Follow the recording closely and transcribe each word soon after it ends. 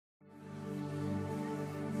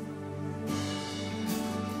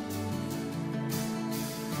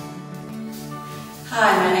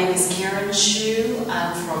Hi, my name is Karen Shue.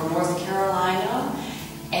 I'm from North Carolina,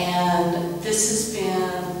 and this has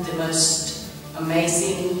been the most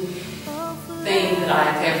amazing thing that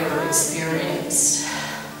I've ever experienced.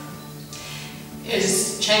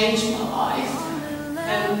 It's changed my life,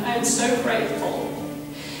 and I'm so grateful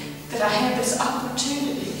that I have this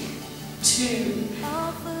opportunity to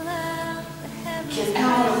get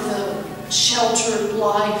out of the sheltered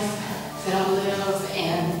life that I live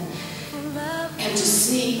and to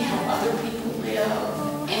see how other people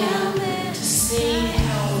live, and to see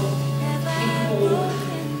how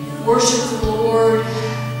people worship the Lord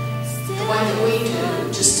the way that we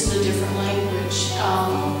do, just in a different language.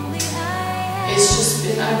 It's just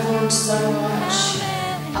been, I've learned so much.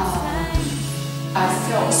 I've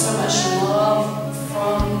felt so much love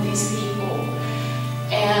from these people,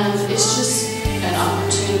 and it's just an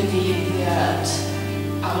opportunity that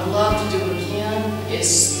I would love to do again. It's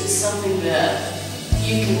something that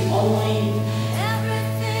you can only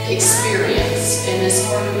experience, and it's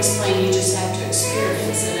hard to explain. You just have to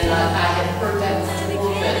experience it. And I had heard that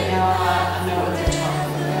before, but now I know what they're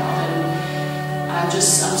talking about, and I'm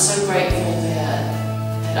so grateful that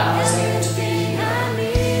I was able to be